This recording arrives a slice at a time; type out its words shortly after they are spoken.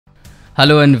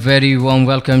Hello and very warm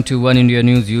welcome to One India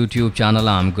News YouTube channel.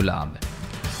 I'm Gulab.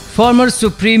 Former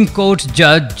Supreme Court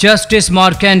Judge Justice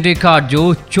Markandey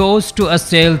Katju chose to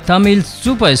assail Tamil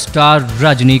superstar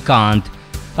Rajnikanth,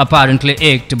 apparently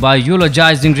acted by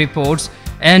eulogizing reports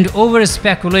and over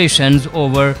speculations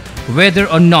over whether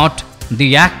or not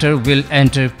the actor will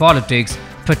enter politics,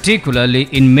 particularly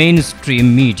in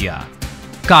mainstream media.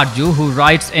 Katju, who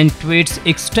writes and tweets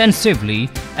extensively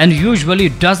and usually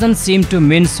doesn't seem to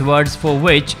mince words, for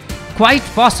which quite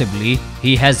possibly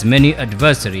he has many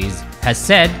adversaries, has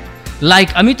said, like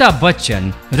Amitabh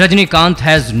Bachchan, Rajnikanth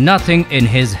has nothing in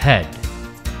his head.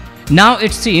 Now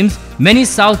it seems many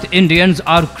South Indians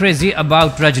are crazy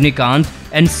about Rajnikanth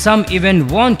and some even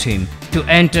want him to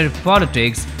enter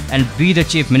politics and be the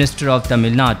Chief Minister of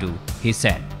Tamil Nadu, he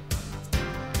said.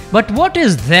 But what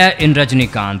is there in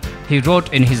Rajnikanth? He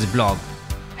wrote in his blog.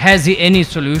 Has he any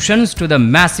solutions to the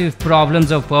massive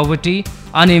problems of poverty,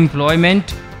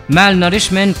 unemployment,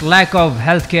 malnourishment, lack of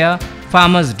healthcare,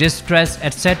 farmers' distress,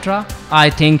 etc.? I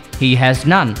think he has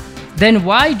none. Then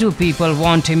why do people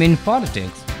want him in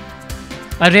politics?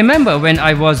 I remember when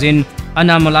I was in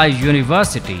Annamalai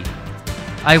University,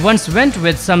 I once went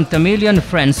with some Tamilian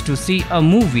friends to see a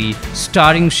movie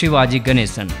starring Shivaji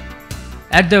Ganesan.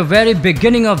 At the very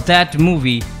beginning of that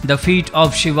movie, the feet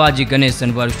of Shivaji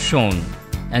Ganesan were shown,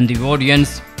 and the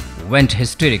audience went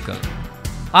hysterical.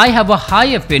 I have a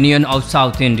high opinion of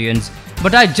South Indians,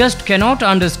 but I just cannot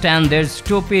understand their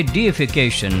stupid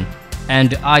deification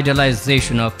and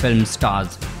idolization of film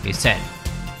stars, he said.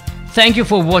 Thank you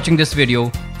for watching this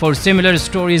video. For similar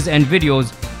stories and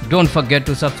videos, don't forget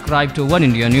to subscribe to One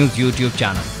India News YouTube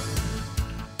channel.